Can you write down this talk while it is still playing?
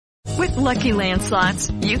With Lucky Land Slots,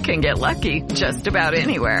 you can get lucky just about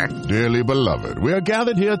anywhere. Dearly beloved, we are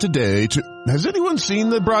gathered here today to... Has anyone seen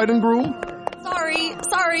the bride and groom?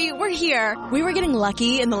 Sorry, we're here. We were getting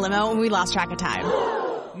lucky in the limo and we lost track of time.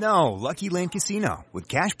 No, Lucky Land Casino, with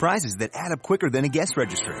cash prizes that add up quicker than a guest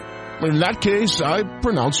registry. In that case, I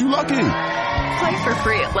pronounce you lucky. Play for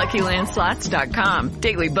free at LuckyLandSlots.com.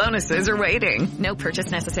 Daily bonuses are waiting. No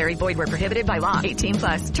purchase necessary. Void where prohibited by law.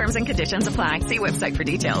 18+. Terms and conditions apply. See website for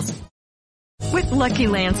details. With Lucky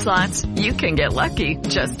Land Slots, you can get lucky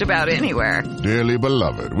just about anywhere. Dearly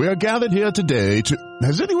beloved, we are gathered here today to...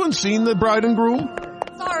 Has anyone seen the bride and groom?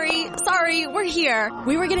 Sorry, we're here.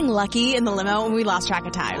 We were getting lucky in the limo and we lost track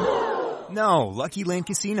of time. No, Lucky Land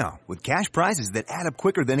Casino, with cash prizes that add up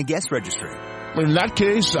quicker than a guest registry. In that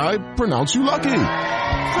case, I pronounce you lucky.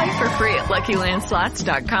 Play for free at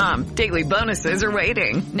LuckyLandSlots.com. Daily bonuses are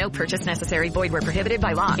waiting. No purchase necessary. Void where prohibited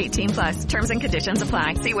by law. 18+. Terms and conditions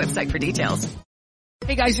apply. See website for details.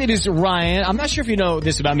 Hey guys, it is Ryan. I'm not sure if you know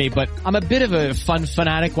this about me, but I'm a bit of a fun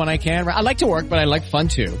fanatic when I can. I like to work, but I like fun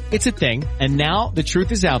too. It's a thing. And now the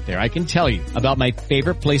truth is out there. I can tell you about my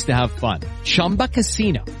favorite place to have fun. Chumba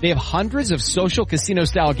Casino. They have hundreds of social casino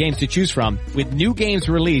style games to choose from with new games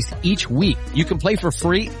released each week. You can play for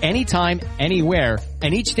free anytime, anywhere.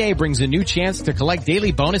 And each day brings a new chance to collect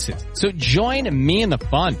daily bonuses. So join me in the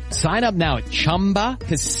fun. Sign up now at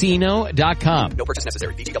ChumbaCasino.com. No purchase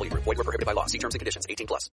necessary. VGW. Void where prohibited by law. See terms and conditions. 18+.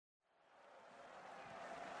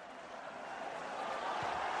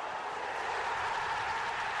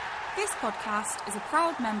 This podcast is a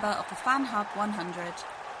proud member of the Fan Hub 100.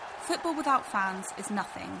 Football without fans is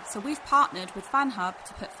nothing, so we've partnered with Fan Hub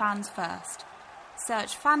to put fans first.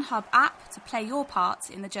 Search Fan Hub app to play your part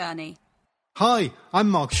in the journey. Hi, I'm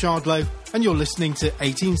Mark Shardlow, and you're listening to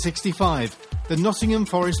 1865, the Nottingham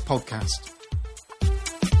Forest podcast.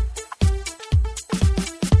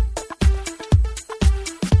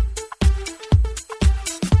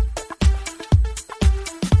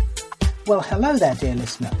 Well, hello there, dear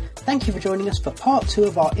listener. Thank you for joining us for part 2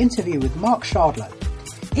 of our interview with Mark Shardlow.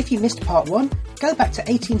 If you missed part 1, go back to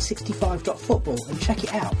 1865.football and check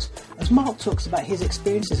it out, as Mark talks about his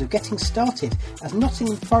experiences of getting started as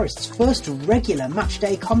Nottingham Forest's first regular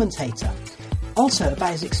matchday commentator. Also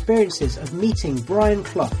about his experiences of meeting Brian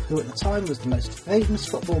Clough, who at the time was the most famous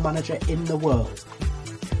football manager in the world.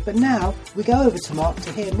 But now, we go over to Mark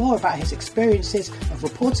to hear more about his experiences of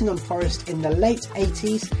reporting on Forest in the late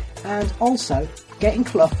 80s and also getting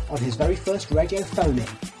Clough on his very first radio phone-in.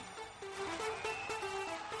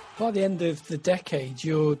 By the end of the decade,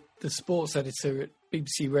 you're the sports editor at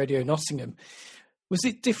BBC Radio Nottingham. Was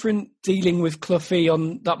it different dealing with Cloughie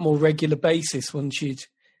on that more regular basis once you'd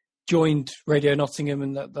joined Radio Nottingham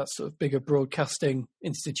and that sort of bigger broadcasting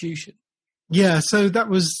institution? Yeah, so that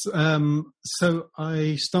was, so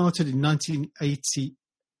I started in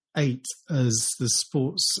 1988 as the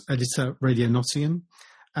sports editor at Radio Nottingham.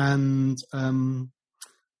 And,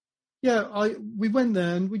 we went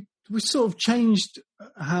there and we sort of changed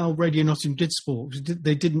how Radio Nottingham did sport.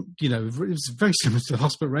 They didn't, it was very similar to the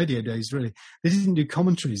Hospital Radio days, really. They didn't do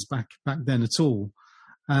commentaries back then at all.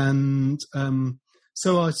 And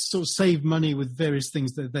so I sort of saved money with various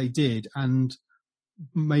things that they did and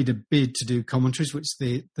made a bid to do commentaries, which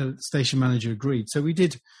the station manager agreed. So we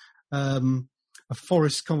did a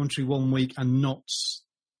Forest commentary one week and Notts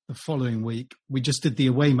the following week. We just did the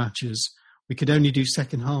away matches. We could only do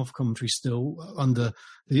second half commentary still under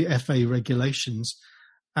the FA regulations.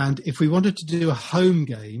 And if we wanted to do a home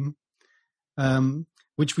game,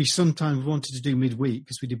 which we sometimes wanted to do midweek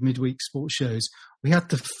because we did midweek sports shows, we had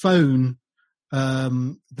to phone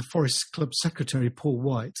the Forest Club secretary, Paul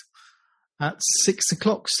White, at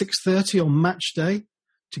 6:30 on match day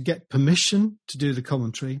to get permission to do the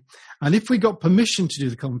commentary. And if we got permission to do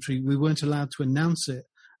the commentary, we weren't allowed to announce it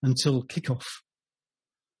until kickoff.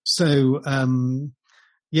 So,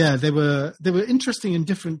 they were interesting in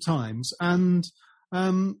different times. And,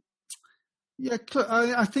 I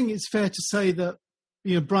think it's fair to say that,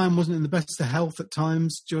 Brian wasn't in the best of health at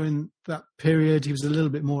times during that period. He was a little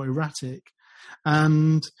bit more erratic.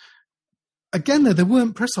 And again, there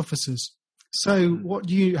weren't press officers. So what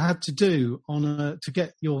you had to do to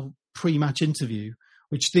get your pre-match interview,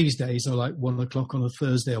 which these days are like 1 o'clock on a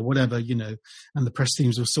Thursday or whatever, and the press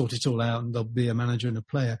teams will sort it all out and there'll be a manager and a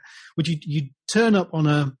player. Would you turn up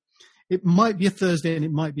it might be a Thursday and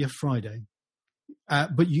it might be a Friday,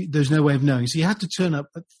 but there's no way of knowing. So you had to turn up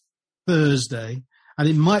at Thursday and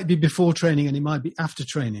it might be before training and it might be after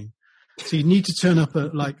training. So you need to turn up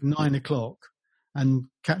at like 9 o'clock and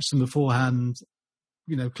catch them beforehand,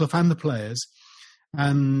 Clough and the players.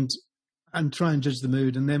 And and try and judge the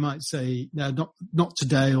mood. And they might say, no, not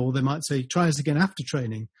today, or they might say, try us again after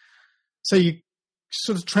training. So you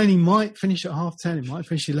sort of training might finish at 10:30, it might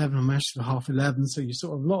finish 11 or match at 11:30. So you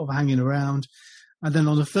sort of a lot of hanging around. And then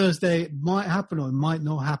on a Thursday, it might happen or it might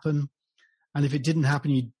not happen. And if it didn't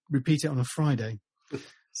happen, you'd repeat it on a Friday.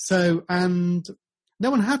 So, and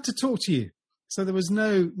no one had to talk to you. So there was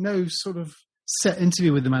no sort of set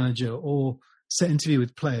interview with the manager or set interview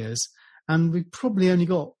with players. And we probably only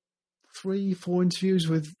got 3-4 interviews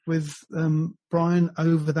with Brian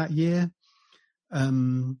over that year.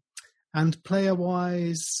 And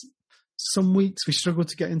player-wise, some weeks we struggled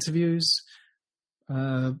to get interviews.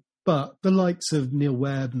 But the likes of Neil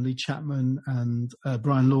Webb and Lee Chapman and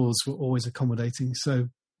Brian Laws were always accommodating. So,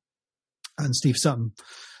 and Steve Sutton.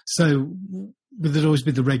 So there'd always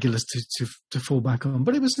be the regulars to fall back on.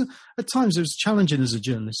 But it was at times it was challenging as a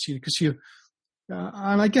journalist because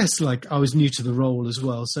and I guess like I was new to the role as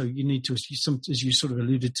well. So you need to, as you sort of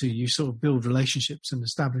alluded to, you sort of build relationships and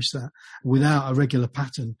establish that without a regular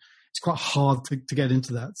pattern. It's quite hard to get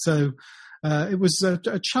into that. So it was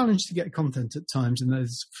a challenge to get content at times in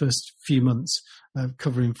those first few months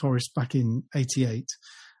covering Forest back in '88.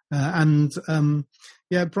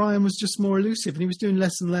 Brian was just more elusive, and he was doing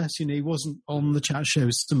less and less. You know, he wasn't on the chat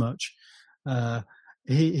shows so much.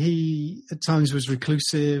 He at times was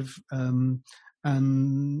reclusive, but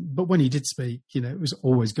when he did speak, you know, it was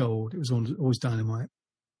always gold. It was always dynamite.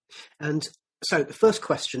 And so the first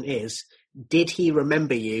question is, did he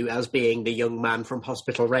remember you as being the young man from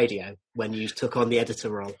Hospital Radio when you took on the editor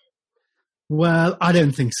role? Well, I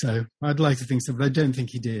don't think so. I'd like to think so, but I don't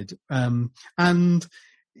think he did. And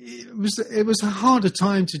it was a harder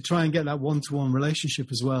time to try and get that one-to-one relationship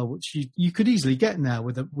as well, which you could easily get now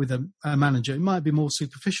with a manager. It might be more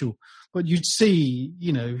superficial, but you'd see,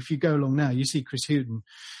 you know, if you go along now, you see Chris Hughton,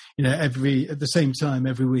 you know, at the same time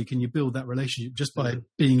every week, and you build that relationship just by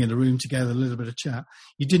being in a room together, a little bit of chat.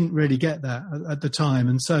 You didn't really get that at the time,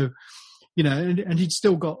 and so, you know, and he'd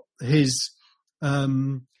still got his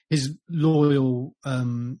loyal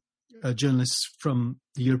journalists from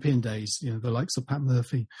the European days, you know, the likes of Pat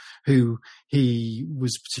Murphy, who he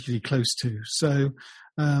was particularly close to. So,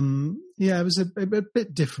 it was a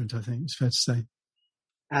bit different, I think, it's fair to say.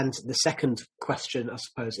 And the second question, I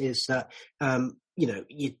suppose, is that,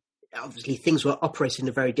 obviously things were operating in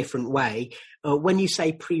a very different way. When you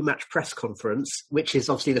say pre-match press conference, which is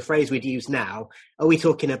obviously the phrase we'd use now, are we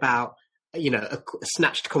talking about, you know, a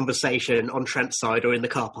snatched conversation on Trent side or in the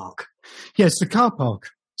car park? Yes, the car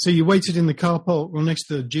park. So you waited in the car park or next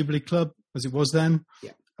to the Jubilee Club, as it was then.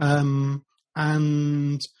 Yeah.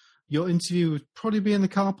 And your interview would probably be in the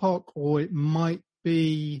car park, or it might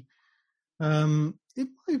be, probably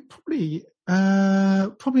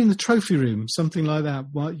in the trophy room, something like that.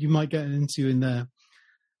 Well, you might get an interview in there.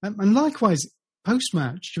 And likewise,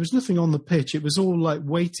 post-match, there was nothing on the pitch. It was all like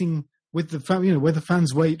waiting with the where the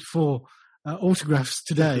fans wait for autographs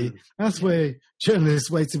today. That's where journalists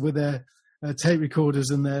waited with their tape recorders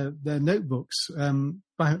and their notebooks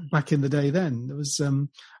back in the day. Then there was a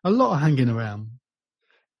lot of hanging around.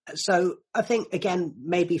 So I think, again,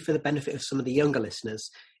 maybe for the benefit of some of the younger listeners,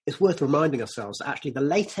 it's worth reminding ourselves that actually the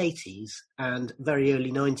late 80s and very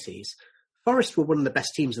early 90s, Forest were one of the best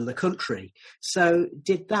teams in the country. So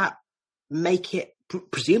did that make it,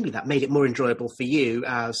 presumably that made it more enjoyable for you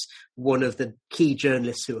as one of the key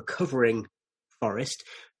journalists who were covering Forest,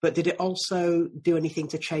 but did it also do anything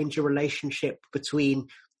to change your relationship between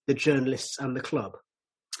the journalists and the club?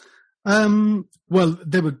 Well,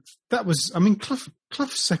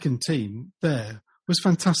 Clough's second team there was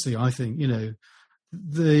fantastic, I think. You know,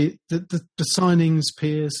 the signings,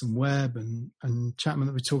 Pearce and Webb and Chapman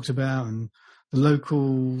that we talked about, and the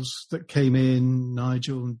locals that came in,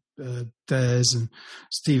 Nigel and Des and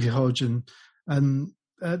Stevie Hodge, and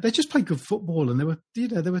they just played good football, and they were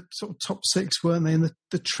sort of top six, weren't they? And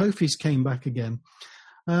the trophies came back again.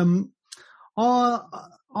 I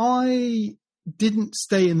didn't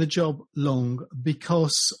stay in the job long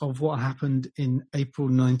because of what happened in April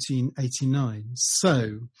 1989.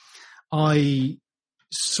 So I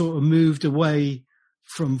sort of moved away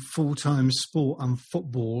from full-time sport and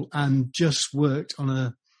football and just worked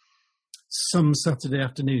on some Saturday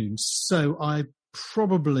afternoons. So I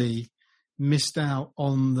probably missed out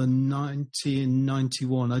on the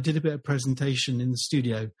 1991. I did a bit of presentation in the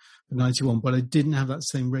studio for 91, but I didn't have that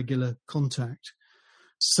same regular contact.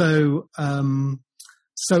 So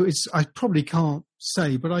it's, I probably can't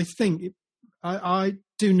say, but I think I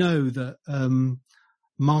do know that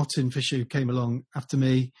Martin Fisher, who came along after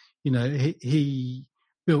me, you know, he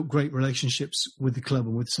built great relationships with the club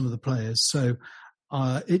and with some of the players. So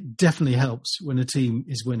it definitely helps when a team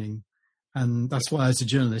is winning. And that's why, as a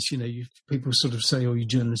journalist, people sort of say, "Oh, you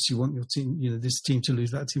journalists, you want your team, this team to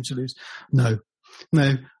lose, that team to lose." No,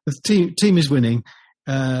 the team is winning.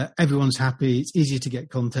 Everyone's happy. It's easier to get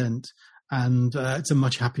content, and it's a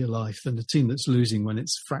much happier life than the team that's losing when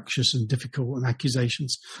it's fractious and difficult and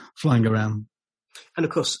accusations flying around. And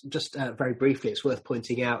of course, just very briefly, it's worth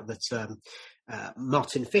pointing out that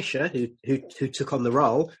Martin Fisher, who took on the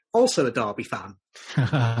role, also a Derby fan.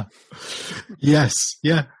 Yes,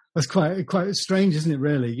 yeah. That's quite strange, isn't it,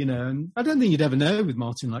 really? And I don't think you'd ever know with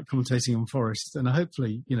Martin, like commentating on Forest. And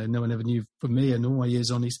hopefully, no one ever knew from me and all my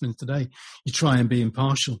years on Eastman Today. You try and be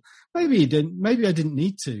impartial. Maybe you didn't. Maybe I didn't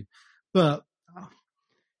need to. But,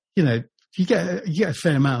 you get a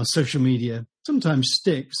fair amount of social media. Sometimes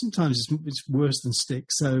stick. Sometimes it's worse than stick.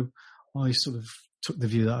 So I sort of took the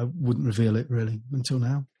view that I wouldn't reveal it really until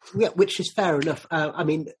now. Yeah, which is fair enough.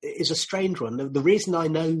 It's a strange one. The reason I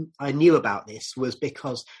knew about this was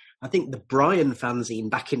because I think the Brian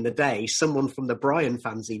fanzine back in the day, someone from the Brian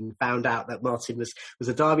fanzine found out that Martin was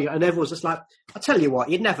a Derby, and everyone was just like, "I'll tell you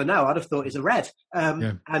what, you'd never know. I'd have thought he's a Red."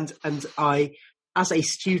 And I, as a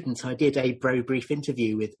student, I did a very brief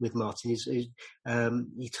interview with Martin. He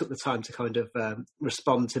took the time to kind of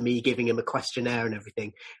respond to me, giving him a questionnaire and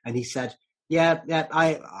everything, and he said, Yeah,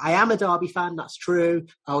 I am a Derby fan, that's true.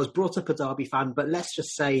 I was brought up a Derby fan, but let's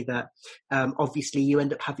just say that obviously you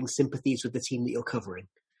end up having sympathies with the team that you're covering.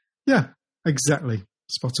 Yeah, exactly.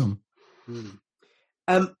 Spot on.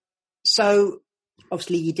 So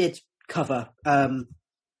obviously you did cover, what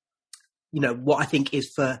I think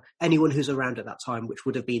is for anyone who's around at that time, which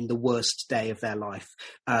would have been the worst day of their life.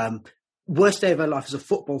 Worst day of their life as a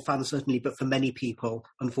football fan, certainly, but for many people,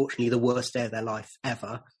 unfortunately, the worst day of their life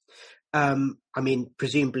ever.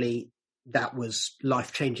 Presumably that was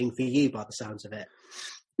life-changing for you by the sounds of it.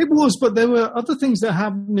 It was, but there were other things that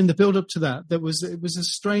happened in the build-up to that. It was a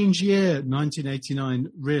strange year,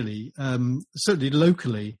 1989, really. Certainly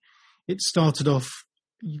locally, it started off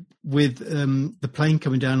with the plane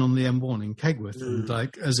coming down on the M1 in Kegworth. And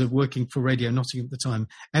as working for Radio Nottingham at the time,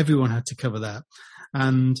 everyone had to cover that.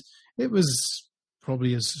 And it was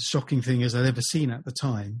probably as shocking thing as I'd ever seen at the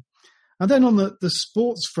time. And then on the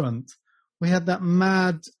sports front, we had that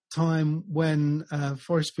mad time when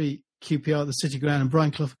Forest beat QPR at the City Ground and Brian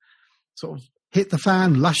Clough sort of hit the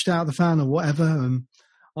fan, lashed out the fan or whatever. And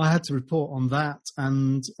I had to report on that.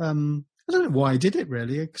 And I don't know why I did it,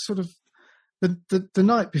 really. It sort of the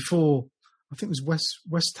night before, I think it was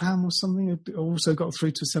West Ham or something, also got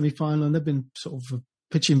through to a semi-final, and there'd been sort of a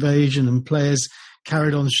pitch invasion and players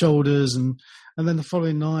carried on shoulders. And then the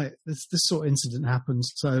following night, this sort of incident happened.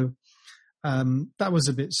 So that was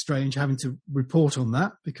a bit strange having to report on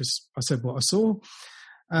that because I said what I saw.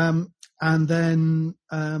 And then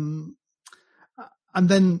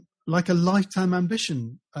like a lifetime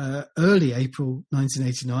ambition, early April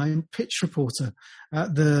 1989, pitch reporter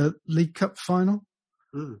at the League Cup final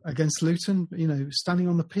against Luton, standing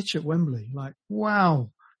on the pitch at Wembley. Like,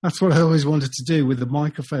 wow, that's what I always wanted to do with the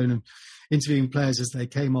microphone and interviewing players as they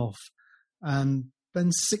came off. And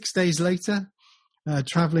then 6 days later,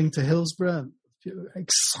 travelling to Hillsborough,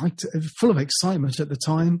 full of excitement at the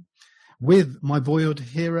time, with my boyhood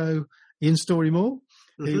hero, Ian Storey-Moore,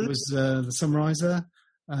 who was the summariser,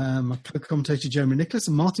 my co-commentator, Jeremy Nicholas,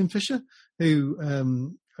 and Martin Fisher, who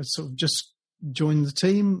had sort of just joined the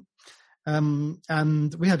team.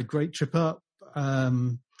 And we had a great trip up. I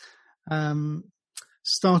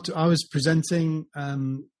was presenting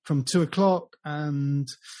from 2:00, and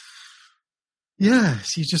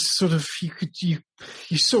yes, you sort of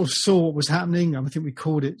saw what was happening. I think we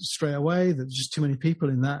called it straight away. There were just too many people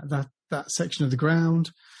in that section of the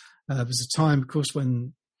ground. There was a time, of course,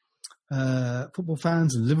 when football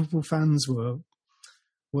fans and Liverpool fans were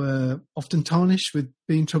often tarnished with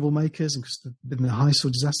being troublemakers, because there'd been the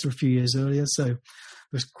Highsall disaster a few years earlier. So there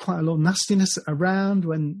was quite a lot of nastiness around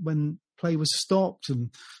when play was stopped,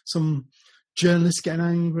 and some journalists getting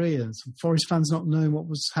angry and some Forest fans not knowing what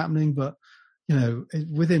was happening. But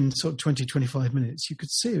within sort of 20, 25 minutes, you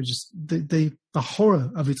could see it was just the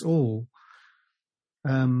horror of it all.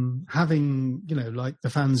 Having, like the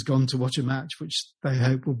fans gone to watch a match, which they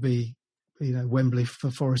hope will be, Wembley for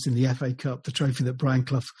Forest in the FA Cup, the trophy that Brian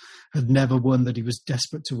Clough had never won, that he was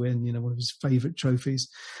desperate to win, one of his favourite trophies.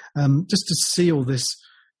 Just to see all this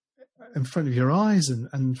in front of your eyes,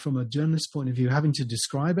 and from a journalist's point of view, having to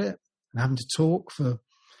describe it and having to talk for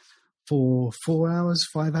 4 hours,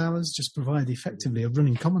 5 hours, just provide effectively a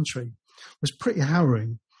running commentary, was pretty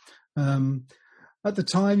harrowing. At the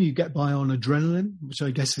time, you get by on adrenaline, which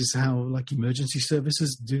I guess is how like emergency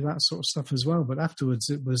services do that sort of stuff as well. But afterwards,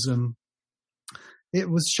 it was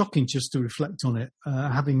shocking just to reflect on it,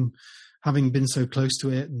 having having been so close to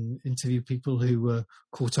it and interviewed people who were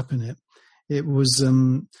caught up in it, it was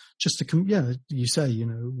just you say,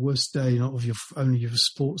 worst day not of only your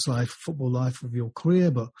sports life, football life, of your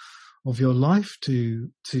career, but of your life.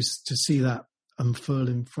 To see that unfurl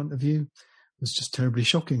in front of you was just terribly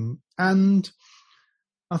shocking. And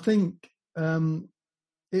I think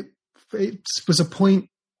it was a point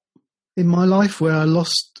in my life where I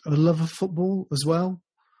lost a love of football as well.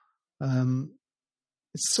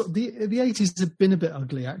 It's sort of the 80s have been a bit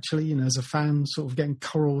ugly, actually, as a fan, sort of getting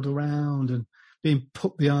corralled around and being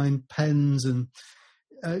put behind pens and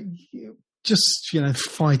just,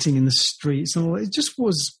 fighting in the streets and all. It just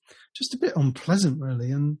was just a bit unpleasant,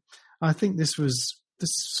 really. And I think this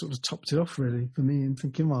sort of topped it off, really, for me, and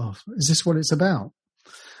thinking, well, is this what it's about?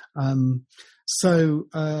 At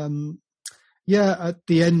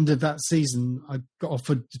the end of that season, I got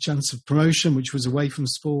offered the chance of promotion, which was away from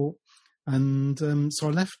sport. And so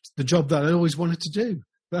I left the job that I always wanted to do.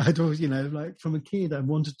 That I'd always, from a kid, I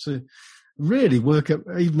wanted to really work at,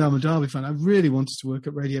 even though I'm a Derby fan, I really wanted to work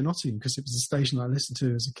at Radio Nottingham because it was the station I listened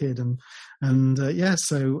to as a kid.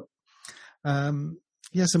 So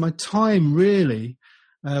my time really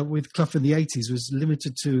with Clough in the 80s was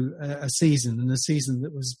limited to a season, and a season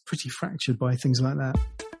that was pretty fractured by things like that.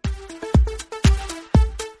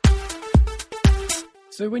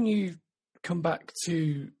 So when you come back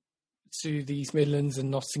to these Midlands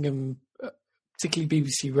and Nottingham, particularly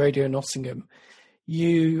BBC Radio Nottingham,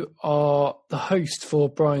 you are the host for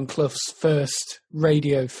Brian Clough's first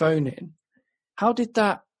radio phone-in. How did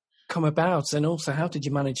that come about? And also, how did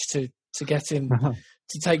you manage to get him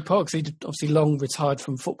to take part? Because he'd obviously long retired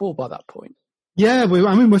from football by that point. Yeah,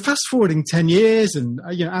 we're fast-forwarding 10 years. And,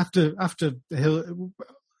 after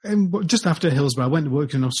Hillsborough, I went to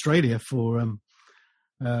work in Australia for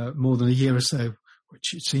more than a year or so,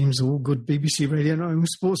 which it seems all good BBC Radio Nottingham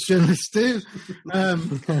sports journalists do. I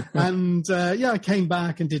came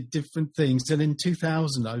back and did different things. And in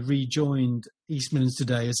 2000, I rejoined East Midlands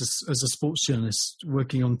Today as a sports journalist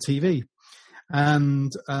working on TV.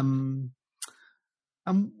 And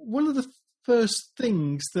one of the first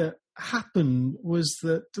things that happened was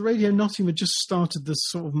that the Radio Nottingham had just started this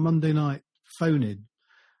sort of Monday night phone-in,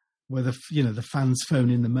 where the fans phone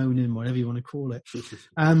in, the moan in, whatever you want to call it.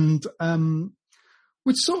 And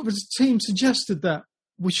which sort of as a team suggested that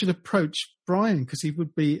we should approach Brian, because he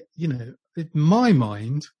would be, in my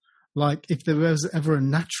mind, like if there was ever a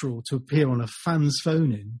natural to appear on a fan's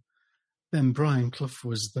phone-in, then Brian Clough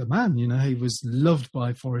was the man. He was loved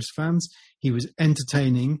by Forest fans. He was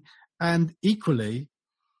entertaining, and equally,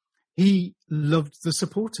 he loved the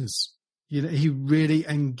supporters. He really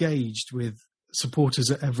engaged with supporters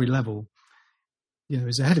at every level. He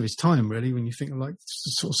was ahead of his time, really, when you think of like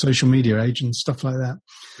sort of social media age and stuff like that.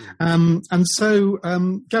 And so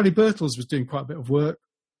Gary Birtles was doing quite a bit of work,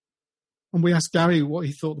 and we asked Gary what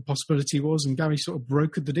he thought the possibility was, and Gary sort of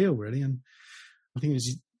brokered the deal, really. And I think it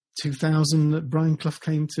was 2000 that Brian Clough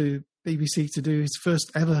came to BBC to do his first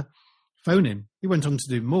ever phone-in. He went on to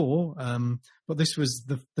do more, but this was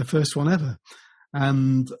the first one ever.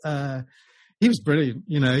 And he was brilliant.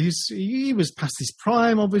 He was past his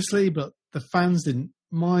prime, obviously, but the fans didn't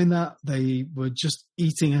mind that. They were just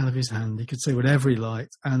eating out of his hand. He could say whatever he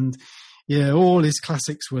liked. And, all his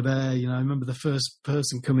classics were there. I remember the first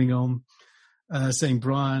person coming on saying,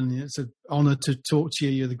 Brian, it's an honour to talk to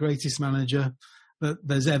you. You're the greatest manager that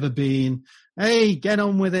there's ever been. Hey, get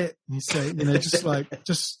on with it. And he'd say,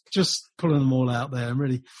 just pulling them all out there and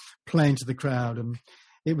really playing to the crowd. And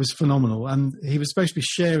it was phenomenal. And he was supposed to be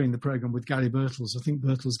sharing the programme with Gary Birtles. I think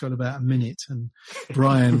Birtles got about a minute and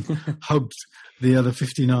Brian hugged the other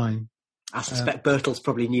 59. I suspect Birtles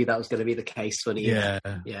probably knew that was going to be the case when he... Yeah.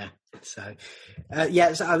 So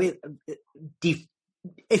I mean,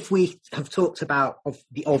 if we have talked about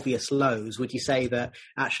the obvious lows, would you say that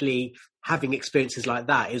actually having experiences like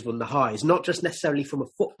that is one of the highs, not just necessarily from a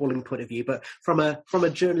footballing point of view, but from a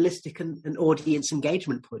journalistic and audience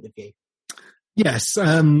engagement point of view? Yes,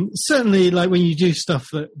 certainly. Like when you do stuff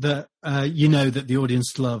that that the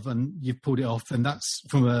audience love and you've pulled it off, and that's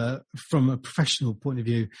from a professional point of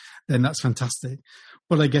view, then that's fantastic.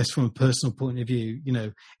 But I guess from a personal point of view,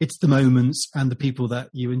 it's the moments and the people that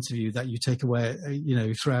you interview that you take away,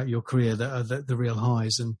 throughout your career that are the real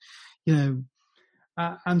highs. And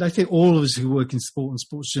and I think all of us who work in sport and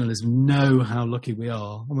sports journalism know how lucky we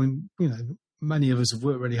are. I mean, many of us have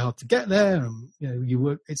worked really hard to get there, and you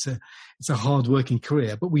work. It's a hard working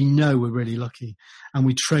career, but we know we're really lucky, and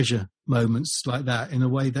we treasure moments like that in a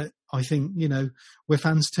way that I think we're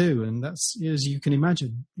fans too, and that's as you can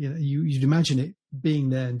imagine. You'd imagine it being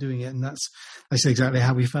there and doing it, and that's exactly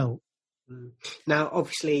how we felt. Now,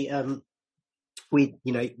 obviously,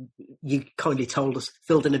 you kindly told us,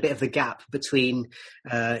 filled in a bit of the gap between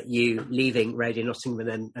you leaving Radio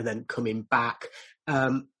Nottingham and then coming back.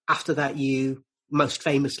 After that, you most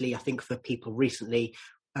famously, I think for people recently,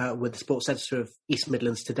 were the sports editor of East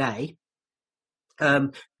Midlands Today.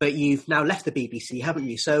 But you've now left the BBC, haven't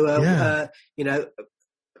you? So,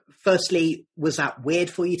 firstly, was that weird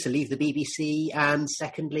for you to leave the BBC? And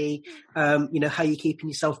secondly, how are you keeping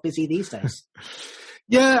yourself busy these days?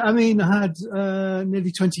 Yeah, I mean, I had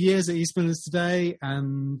nearly 20 years at East Midlands Today,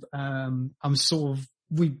 and I'm sort of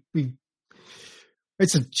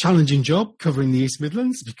it's a challenging job covering the East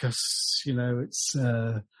Midlands because it's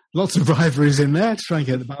lots of rivalries in there to try and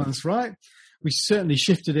get the balance right. We certainly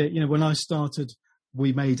shifted it. When I started,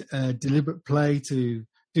 we made a deliberate play to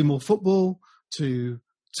do more football, to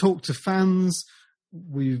talk to fans.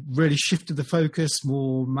 We really shifted the focus,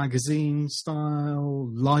 more magazine style,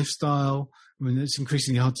 lifestyle. I mean, it's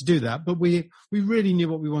increasingly hard to do that, but we really knew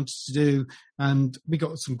what we wanted to do, and we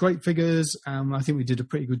got some great figures. I think we did a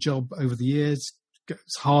pretty good job over the years.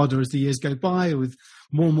 It's harder as the years go by, with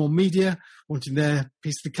more and more media wanting their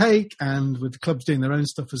piece of the cake, and with the clubs doing their own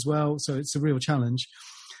stuff as well. So it's a real challenge.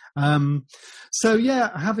 Having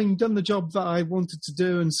done the job that I wanted to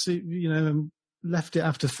do and left it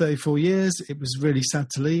after 34 years, it was really sad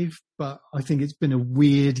to leave. But I think it's been a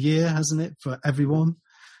weird year, hasn't it, for everyone?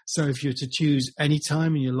 So if you're to choose any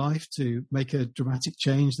time in your life to make a dramatic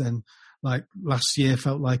change, then like last year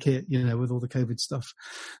felt like it, with all the COVID stuff.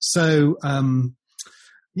 So,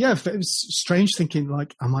 it was strange thinking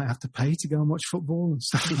like I might have to pay to go and watch football and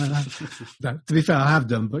stuff like that. But, to be fair, I have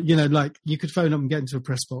done, but you could phone up and get into a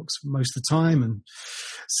press box most of the time and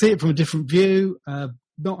see it from a different view,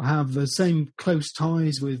 not have the same close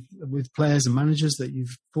ties with players and managers that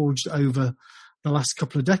you've forged over the last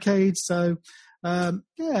couple of decades. So, a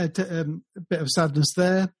bit of sadness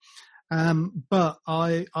there. But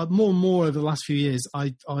I more and more over the last few years,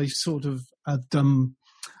 I sort of have done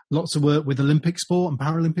lots of work with Olympic sport and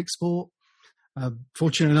Paralympic sport.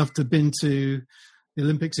 Fortunate enough to have been to the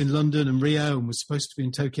Olympics in London and Rio, and was supposed to be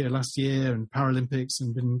in Tokyo last year, and Paralympics,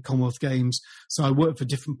 and been in Commonwealth Games. So I work for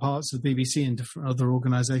different parts of the BBC and different other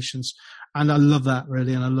organisations. And I love that,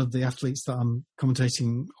 really. And I love the athletes that I'm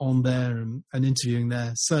commentating on there and interviewing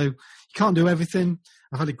there. So you can't do everything.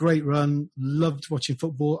 I've had a great run, loved watching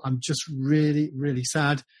football. I'm just really, really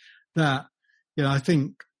sad that, I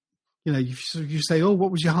think, you say, oh,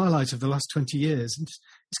 what was your highlight of the last 20 years?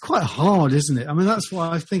 It's quite hard, isn't it? I mean, that's why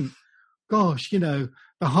I think, gosh, the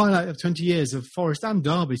highlight of 20 years of Forest and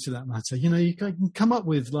Derby, to that matter, you can come up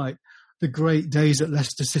with like the great days at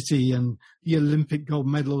Leicester City and the Olympic gold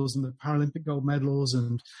medals and the Paralympic gold medals.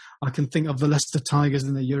 And I can think of the Leicester Tigers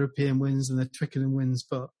and their European wins and their Twickenham wins.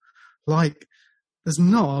 But there's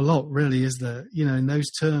not a lot really, is there? In those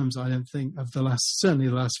terms, I don't think of certainly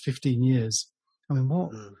the last 15 years. I mean,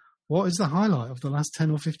 what is the highlight of the last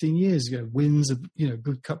 10 or 15 years? Wins,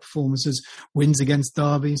 good cup performances, wins against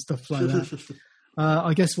Derby and stuff like that.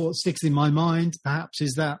 I guess what sticks in my mind, perhaps,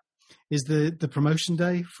 is the promotion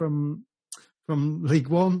day from League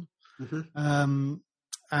One,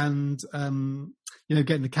 and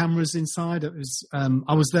getting the cameras inside. It was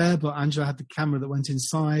I was there, but Angela had the camera that went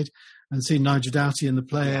inside, and seeing Nigel Doughty and the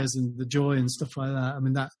players and the joy and stuff like that. I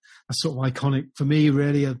mean, that's sort of iconic for me,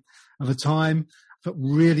 really, of a time. I felt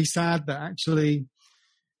really sad that actually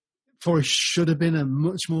Forest should have been a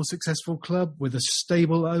much more successful club with a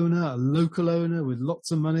stable owner, a local owner with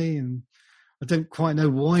lots of money, and I don't quite know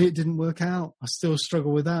why it didn't work out. I still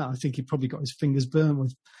struggle with that. I think he probably got his fingers burnt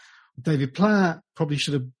with David Platt, probably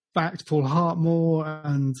should have backed Paul Hart more,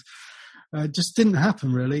 and just didn't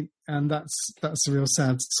happen really. And that's real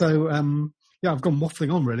sad. So I've gone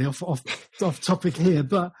waffling on really off topic here,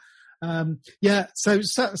 but so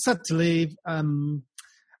sad to leave,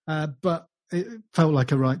 but it felt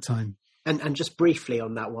like a right time. And just briefly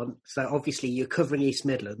on that one, so obviously you're covering East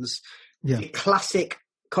Midlands. Yeah. The classic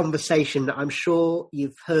conversation that I'm sure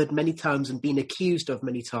you've heard many times and been accused of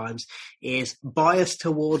many times is bias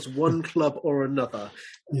towards one club or another.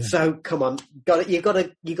 Yeah. So come on, you got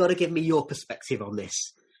to give me your perspective on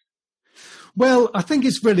this. Well, I think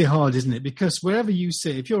it's really hard, isn't it? Because wherever you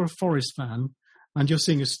sit, if you're a Forest fan and you're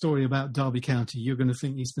seeing a story about Derby County, you're going to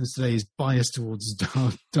think East Midlands Today is biased towards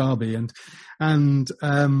Derby, and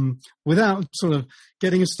without sort of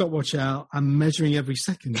getting a stopwatch out and measuring every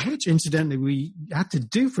second, which incidentally we had to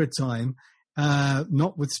do for a time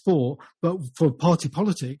not with sport, but for party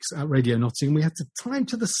politics at Radio Nottingham. We had to time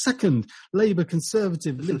to the second, Labour,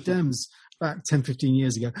 Conservative, Lib Dems back 10, 15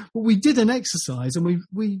 years ago. But we did an exercise, and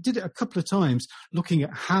we did it a couple of times, looking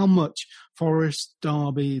at how much Forest,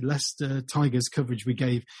 Derby, Leicester, Tigers coverage we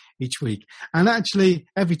gave each week. And actually,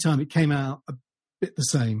 every time it came out a bit the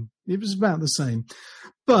same. It was about the same.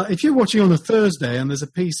 But if you're watching on a Thursday and there's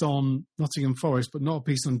a piece on Nottingham Forest, but not a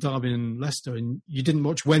piece on Derby and Leicester, and you didn't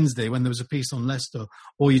watch Wednesday when there was a piece on Leicester,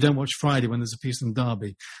 or you don't watch Friday when there's a piece on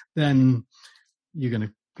Derby, then you're going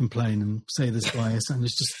to complain and say there's bias. And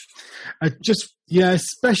it's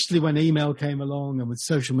especially when email came along and with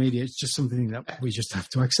social media, it's just something that we just have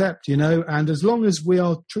to accept, And as long as we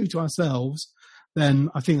are true to ourselves, then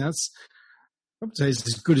I think that's, I would say it's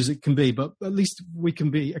as good as it can be, but at least we can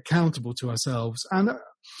be accountable to ourselves. And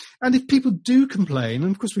if people do complain,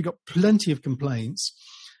 and of course we got plenty of complaints,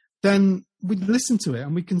 then we listen to it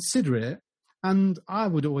and we consider it. And I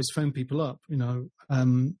would always phone people up,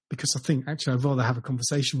 because I think actually I'd rather have a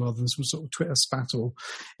conversation rather than some sort of Twitter spat or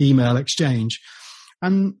email exchange.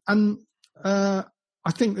 And I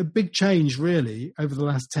think the big change really over the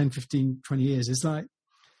last 10, 15, 20 years is like,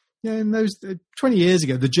 yeah, in those 20 years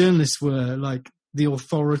ago, the journalists were like the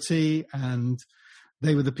authority and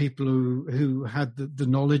they were the people who had the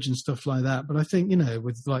knowledge and stuff like that. But I think,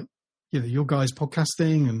 with like, your guys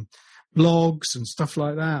podcasting and blogs and stuff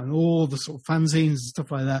like that and all the sort of fanzines and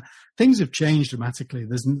stuff like that, things have changed dramatically.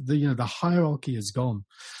 There's, the hierarchy is gone.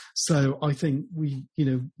 So I think we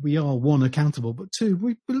are, one, accountable, but two,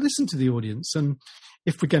 we listen to the audience. And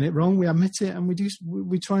if we get it wrong, we admit it and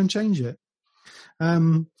we try and change it.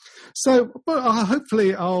 But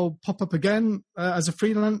hopefully I'll pop up again as a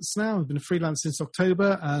freelance now. I've been a freelance since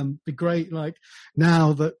October. Be great, like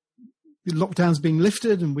now that the lockdown's being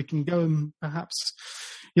lifted and we can go and perhaps,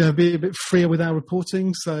 be a bit freer with our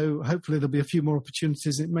reporting. So hopefully there'll be a few more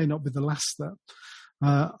opportunities. It may not be the last that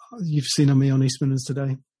you've seen on me on East Midlands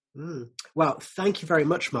today. Well, thank you very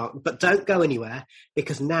much, Mark. But don't go anywhere,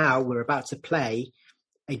 because now we're about to play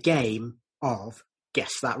a game of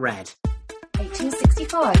Guess That Red.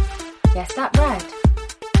 1865. Guess That Red.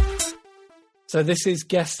 So this is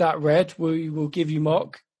Guess That Red. We will give you,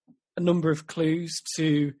 Mark, a number of clues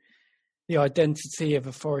to the identity of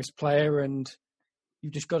a Forest player, and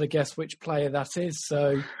you've just got to guess which player that is.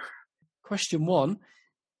 So question 1.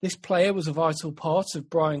 This player was a vital part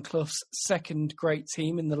of Brian Clough's second great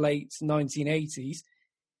team in the late 1980s,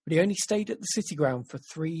 but he only stayed at the City Ground for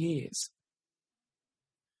 3 years.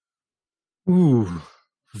 Ooh.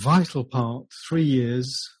 Vital part, 3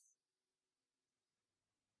 years.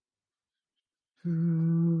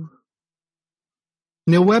 Neil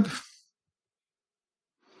Webb?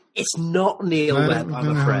 It's not Neil Webb,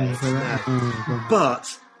 I'm afraid. No.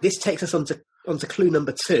 But this takes us on to clue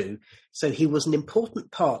number 2. So he was an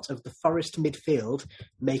important part of the Forest midfield,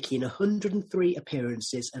 making 103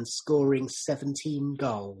 appearances and scoring 17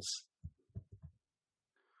 goals.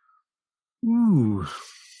 Ooh.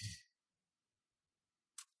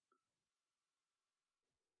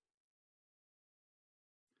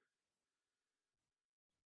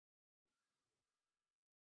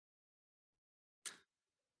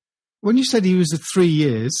 When you said he was at 3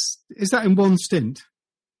 years, is that in one stint?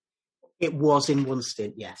 It was in one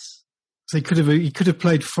stint, yes. So he could have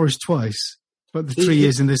played Forest twice, but the 3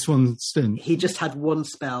 years in this one stint. He just had one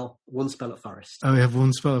spell at Forest. Oh, he had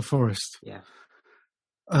one spell at Forest. Yeah.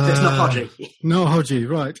 So it's not Hodgie. No Hodgie,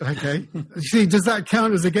 right? Okay. See, does that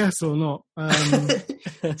count as a guess or not?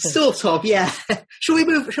 Sort of, yeah. Shall we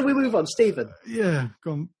move on, Stephen? Yeah,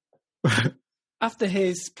 go on. After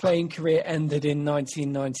his playing career ended in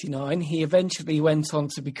 1999, he eventually went on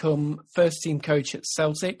to become first-team coach at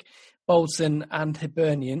Celtic, Bolton and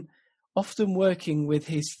Hibernian, often working with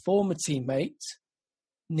his former teammate,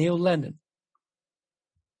 Neil Lennon.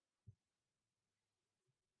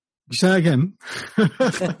 Say that again.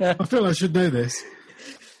 I feel I should know this.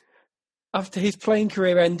 After his playing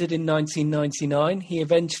career ended in 1999, he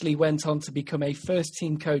eventually went on to become a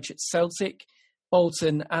first-team coach at Celtic,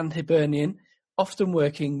 Bolton and Hibernian, often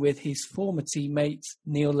working with his former teammate,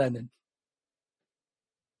 Neil Lennon.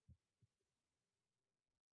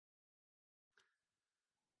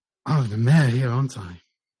 Oh, the mayor here, aren't I?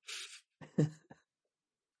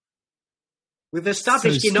 We've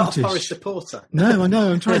established you're not a Forest supporter. No, I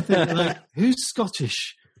know. I'm trying to think, who's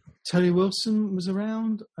Scottish? Terry Wilson was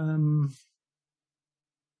around. It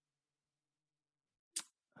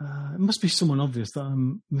must be someone obvious that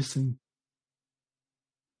I'm missing.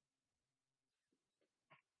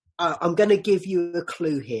 I'm going to give you a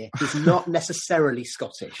clue here. He's not necessarily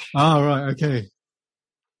Scottish. Oh, right, okay.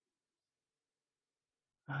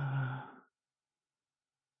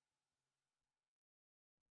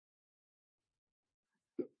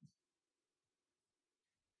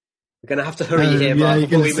 We're going to have to hurry here, yeah, Mark. you're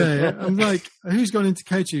going to say it. I'm like, who's gone into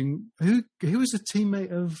coaching? Who was a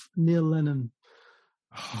teammate of Neil Lennon?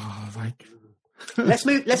 Oh, like... Let's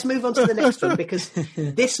move on to the next one, because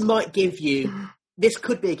this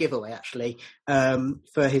could be a giveaway, actually,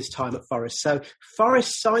 for his time at Forest. So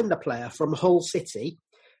Forest signed the player from Hull City,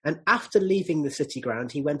 and after leaving the City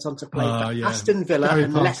ground, he went on to play for Aston Villa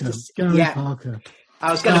and Leicester. Parker.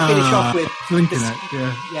 I was going to finish off with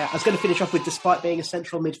I was going to finish off with, despite being a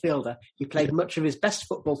central midfielder, he played much of his best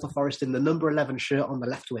football for Forest in the number 11 shirt on the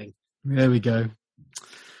left wing. There we go.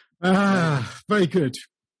 Very good.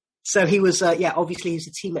 So he was, obviously he's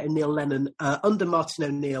a teammate of Neil Lennon under Martin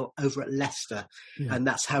O'Neill over at Leicester. Yeah. And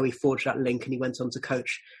that's how he forged that link. And he went on to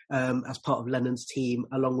coach as part of Lennon's team,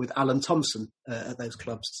 along with Alan Thompson at those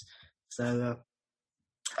clubs. So,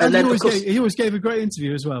 and then he always gave a great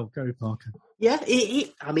interview as well, Gary Parker. Yeah,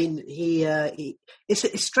 it's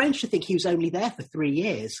strange to think he was only there for 3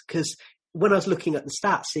 years, because when I was looking at the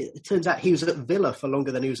stats, it turns out he was at Villa for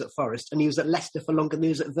longer than he was at Forest, and he was at Leicester for longer than he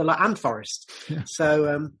was at Villa and Forest. Yeah.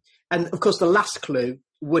 So, and of course, the last clue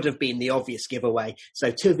would have been the obvious giveaway.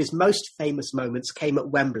 So 2 of his most famous moments came at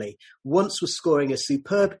Wembley. Once was scoring a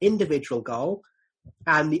superb individual goal,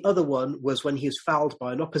 and the other one was when he was fouled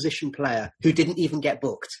by an opposition player who didn't even get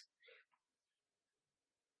booked.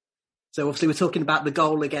 So obviously we're talking about the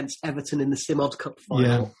goal against Everton in the Simod Cup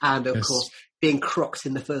final, and of course being crocked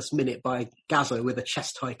in the first minute by Gazzo with a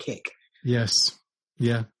chest-high kick. Yes,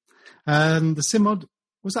 yeah. And the Simod,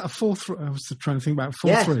 was that a 4-3? I was trying to think about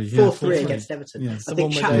 4-3. 4-3 against Everton. Yeah. I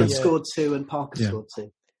think Chapman scored 2 and Parker scored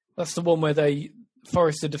 2. That's the one where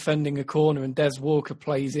Forest are defending a corner and Des Walker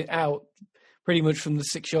plays it out pretty much from the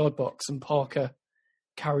 6-yard box, and Parker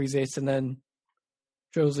carries it and then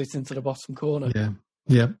drills it into the bottom corner.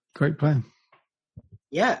 Yeah, great play.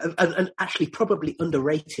 Yeah, and actually probably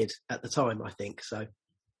underrated at the time, I think. So,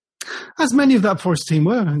 as many of that Forest team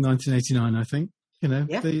were in 1989, I think. You know,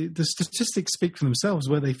 the statistics speak for themselves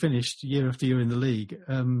where they finished year after year in the league.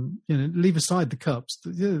 Leave aside the cups,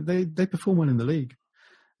 they perform well in the league,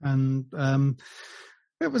 and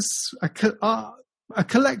it was a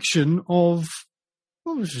collection of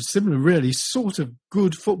what was similar, really, sort of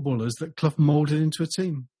good footballers that Clough moulded into a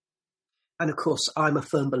team. And of course, I'm a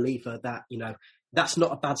firm believer that, that's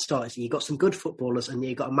not a bad start. You've got some good footballers and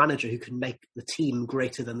you've got a manager who can make the team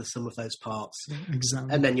greater than the sum of those parts.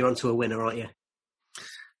 Exactly. And then you're onto a winner, aren't you?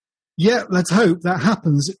 Yeah, let's hope that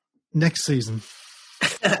happens next season.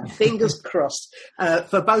 Fingers crossed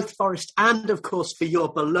for both Forest and, of course, for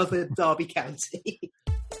your beloved Derby County.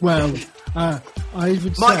 Well, I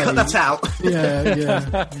would say... Might cut that out.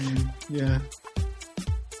 Yeah.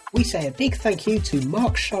 We say a big thank you to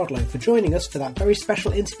Mark Shardlow for joining us for that very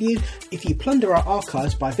special interview. If you plunder our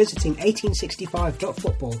archives by visiting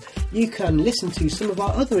 1865.football, you can listen to some of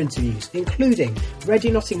our other interviews, including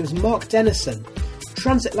Radio Nottingham's Mark Dennison,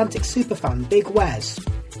 transatlantic superfan Big Wes,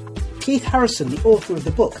 Keith Harrison, the author of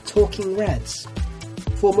the book Talking Reds,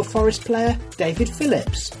 former Forest player David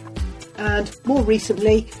Phillips, and more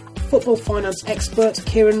recently, football finance expert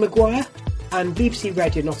Kieran Maguire, and BBC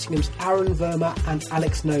Radio Nottingham's Aaron Verma and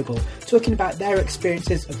Alex Noble, talking about their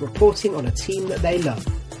experiences of reporting on a team that they love.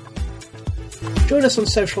 Join us on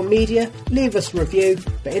social media, leave us a review,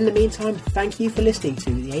 but in the meantime, thank you for listening to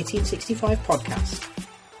the 1865 podcast.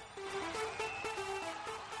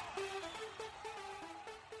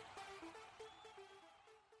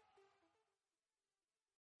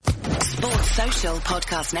 Sports Social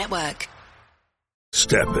Podcast Network.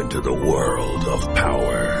 Step into the world of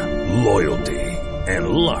power, loyalty, and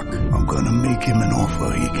luck. I'm gonna make him an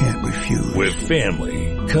offer he can't refuse. With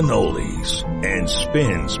family, cannolis, and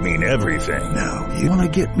spins mean everything. Now, you wanna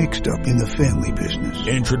get mixed up in the family business.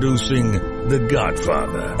 Introducing The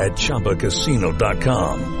Godfather at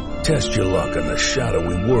ChumbaCasino.com. Test your luck in the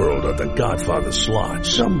shadowy world of The Godfather slot.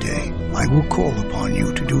 Someday, I will call upon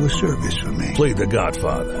you to do a service for me. Play The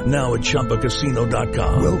Godfather, now at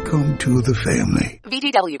ChumbaCasino.com. Welcome to the family.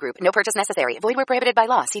 VGW Group. No purchase necessary. Void where prohibited by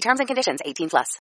law. See terms and conditions. 18+.